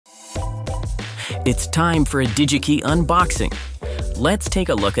It's time for a DigiKey unboxing. Let's take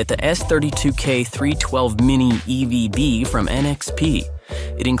a look at the S32K312MINI-EVB from NXP.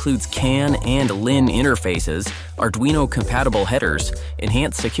 It includes CAN and LIN interfaces, Arduino-compatible headers,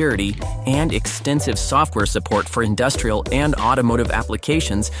 enhanced security, and extensive software support for industrial and automotive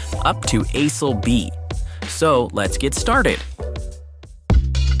applications up to ASIL B. So let's get started.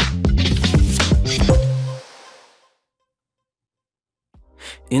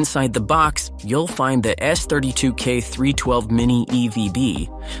 Inside the box, you'll find the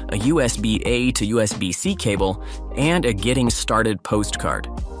S32K312MINI-EVB, a USB-A to USB-C cable, and a Getting Started postcard.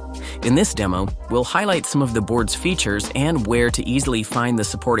 In this demo, we'll highlight some of the board's features and where to easily find the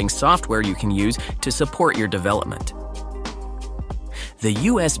supporting software you can use to support your development. The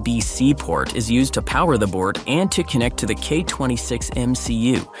USB-C port is used to power the board and to connect to the K26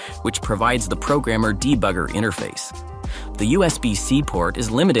 MCU, which provides the programmer debugger interface. The USB-C port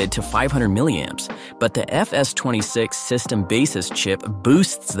is limited to 500 milliamps, but the FS26 system basis chip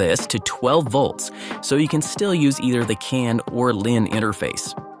boosts this to 12 volts, so you can still use either the CAN or LIN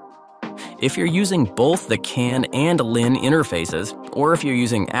interface. If you're using both the CAN and LIN interfaces, or if you're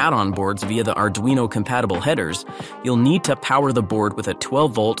using add-on boards via the Arduino-compatible headers, you'll need to power the board with a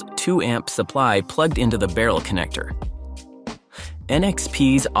 12-volt, 2-amp supply plugged into the barrel connector.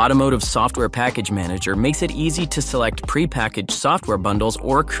 NXP's Automotive Software Package Manager makes it easy to select prepackaged software bundles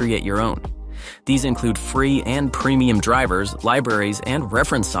or create your own. These include free and premium drivers, libraries, and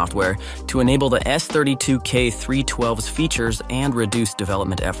reference software to enable the S32K312's features and reduce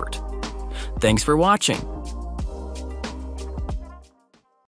development effort. Thanks for watching.